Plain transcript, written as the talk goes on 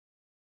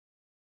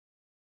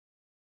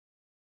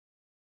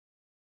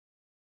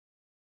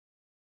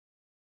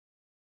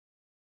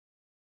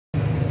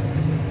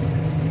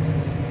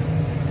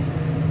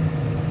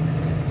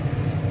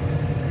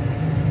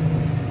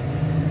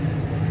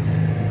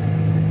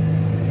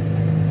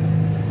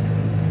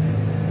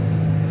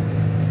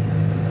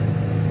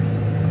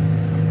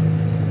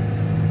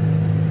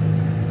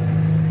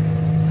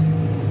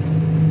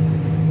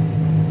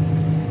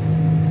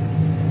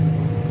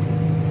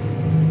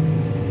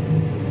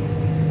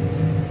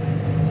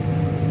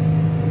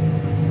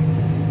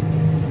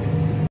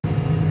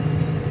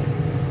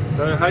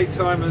So hay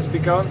time has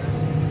begun.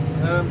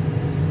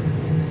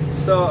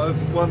 Start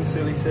of one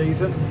silly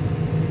season.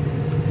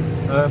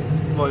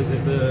 What is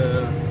it?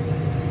 The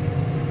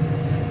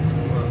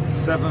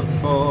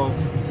 7th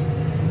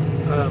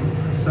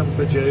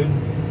of June.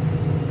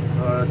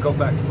 Got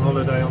back from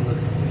holiday on the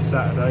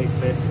Saturday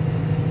 5th,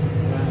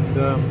 and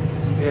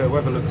yeah,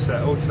 weather looks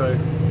settled, so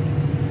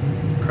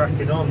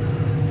cracking on.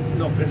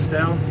 Knocked this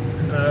down.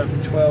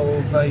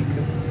 12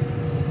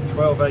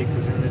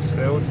 acres in this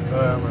field.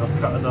 I've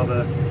cut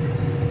another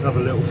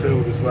little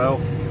field as well.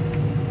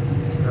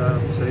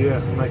 So yeah,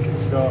 I'm making a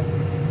start.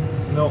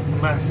 Not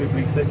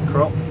massively thick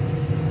crop.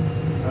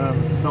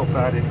 It's not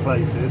bad in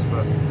places,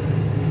 but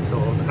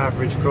sort of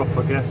average crop,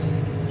 I guess.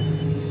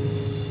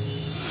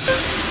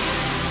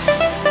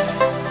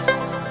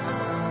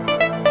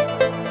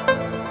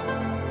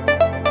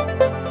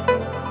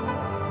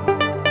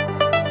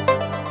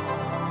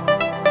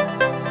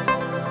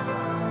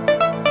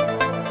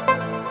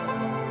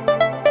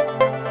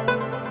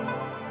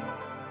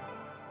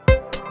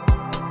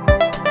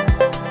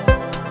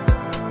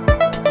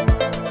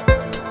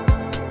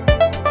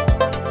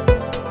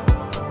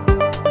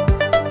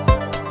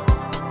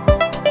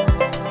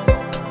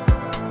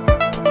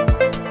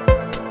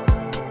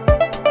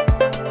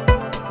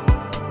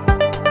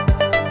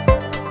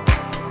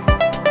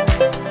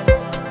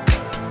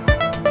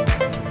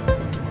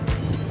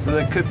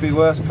 There could be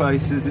worse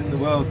places in the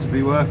world to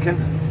be working.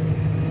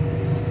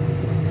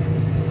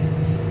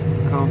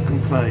 Can't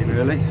complain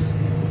really.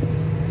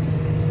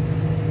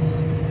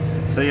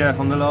 So yeah,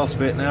 on the last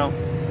bit now,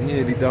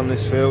 nearly done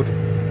this field.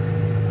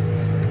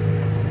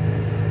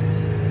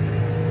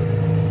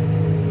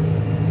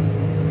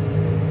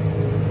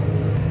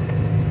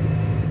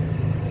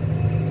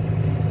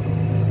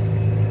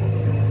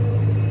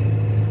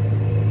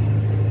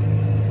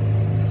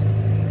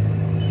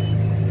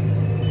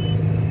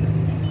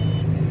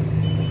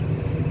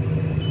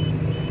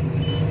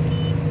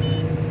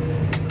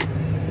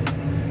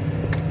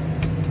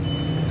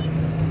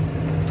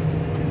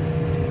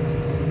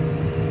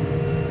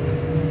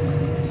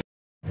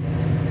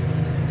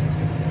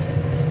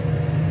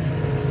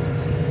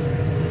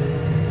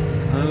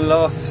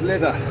 Last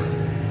slither.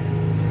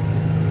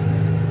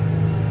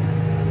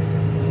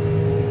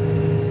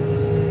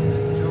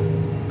 Next job,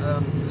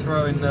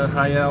 throwing the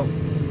hay out,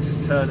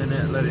 just turning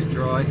it, let it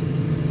dry.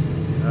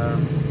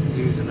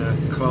 Using a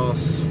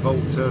Class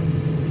Volta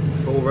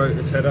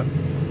 4-rotor tedder.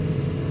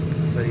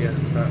 So yeah,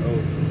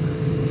 that'll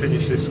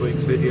finish this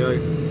week's video.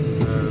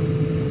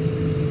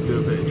 Do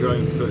a bit of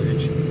drone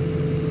footage,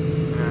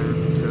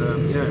 and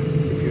yeah,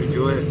 if you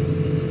enjoy it,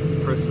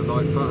 press the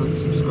like button,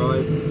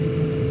 subscribe.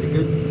 Be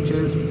good.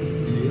 Cheers.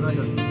 See you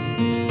later.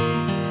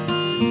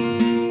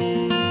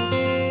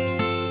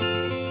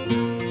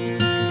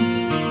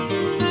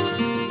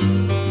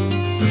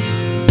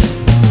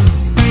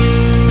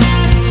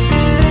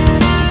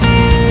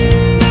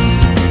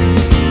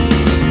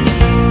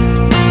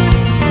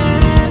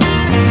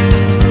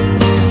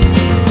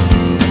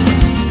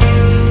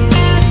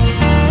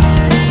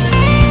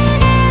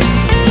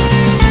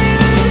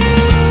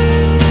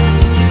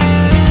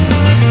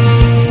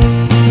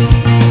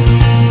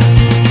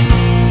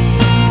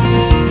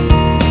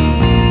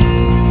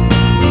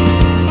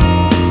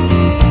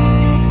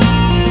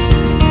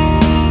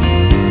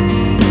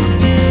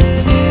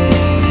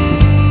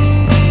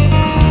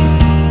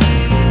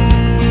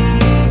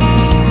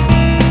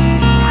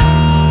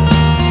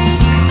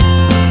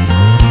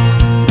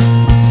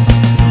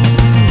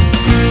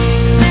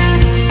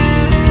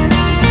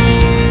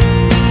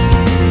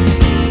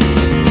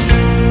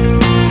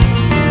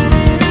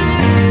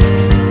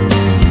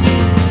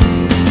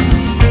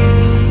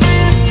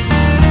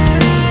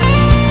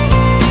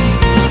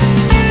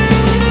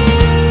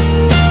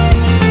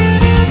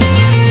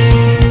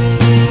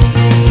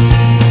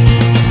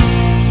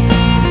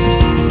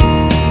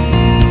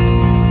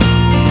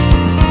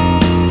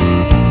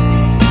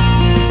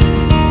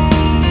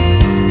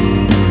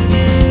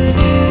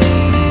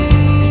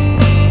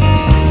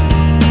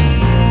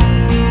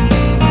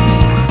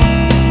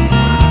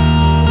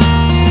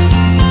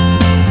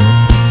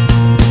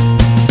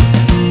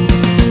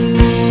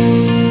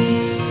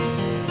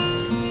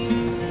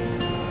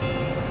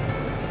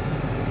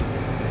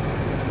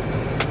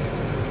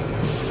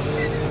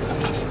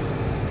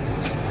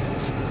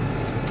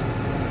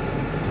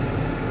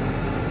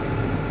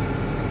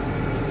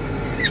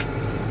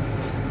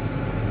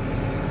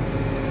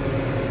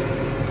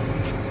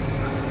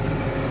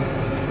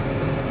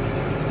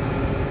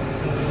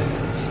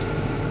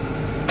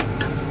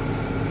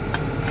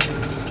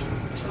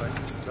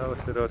 I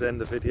said I'd end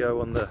the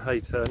video on the hay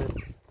turning,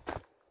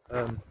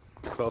 but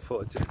I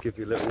thought I'd just give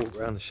you a little walk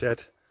around the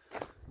shed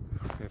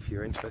if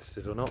you're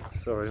interested or not.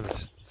 Sorry,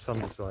 the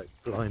sun's like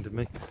blinding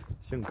me.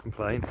 Shouldn't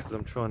complain because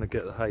I'm trying to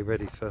get the hay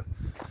ready for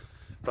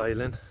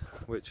baling,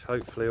 which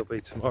hopefully will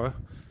be tomorrow,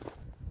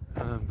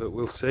 but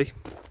we'll see.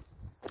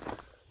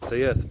 So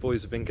yeah, the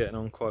boys have been getting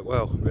on quite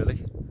well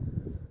really.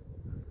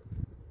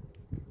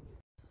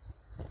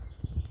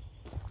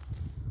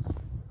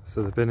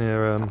 So they've been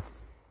here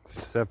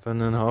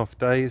 7.5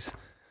 days,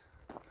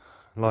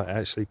 like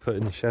actually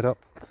putting the shed up,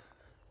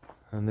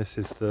 and this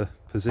is the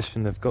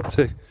position they've got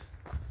to,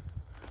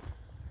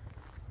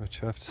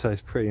 which I have to say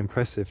is pretty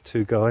impressive.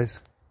 2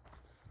 guys.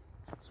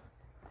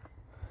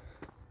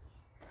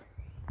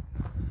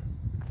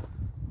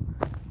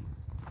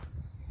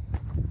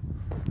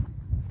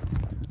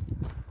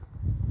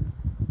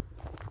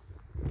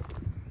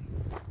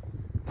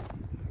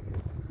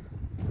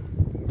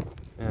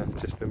 Yeah,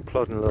 just been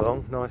plodding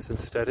along nice and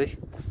steady,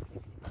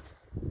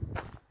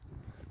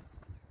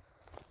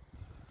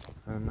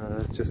 and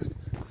just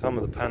some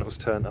of the panels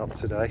turned up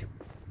today,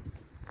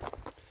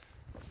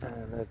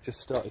 and they've just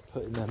started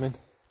putting them in.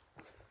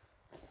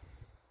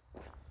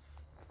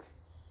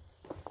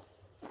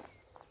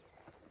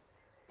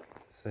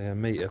 So yeah,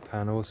 metre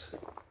panels,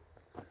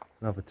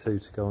 another 2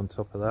 to go on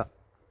top of that,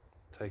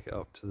 take it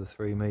up to the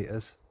 3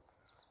 metres.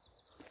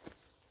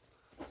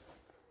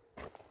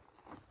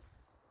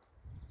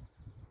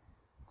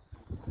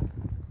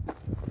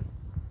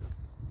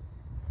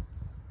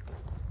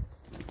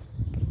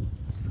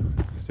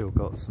 Still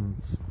got some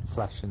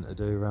flashing to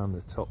do around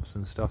the tops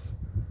and stuff.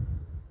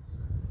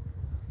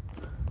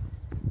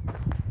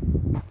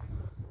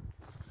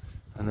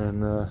 And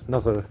then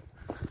another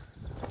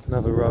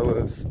row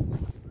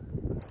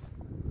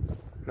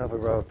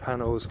of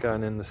panels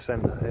going in the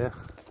centre here.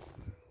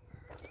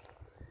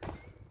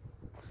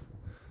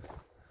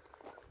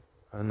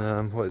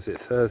 And what is it,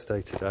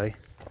 Thursday today,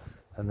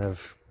 and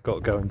they've got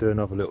to go and do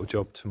another little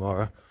job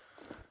tomorrow.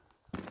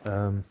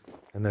 And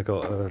they've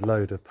got a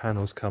load of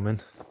panels coming.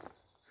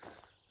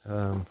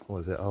 What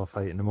is it,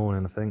 8:30 in the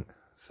morning, I think.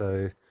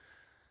 So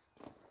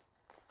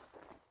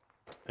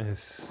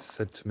it's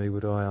said to me,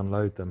 would I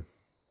unload them?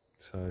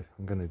 So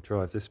I'm going to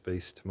drive this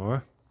beast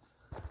tomorrow.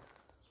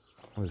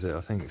 What is it,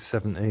 I think it's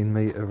 17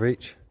 metre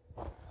reach.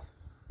 So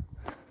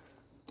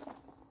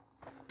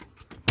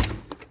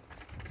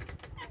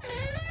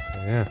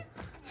yeah,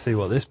 see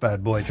what this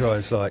bad boy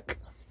drives like.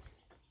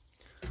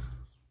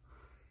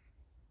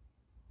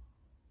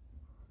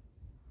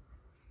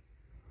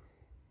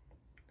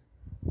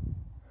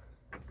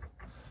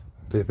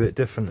 Be a bit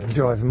different than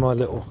driving my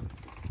little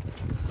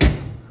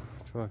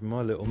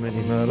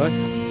mini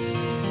Merlot.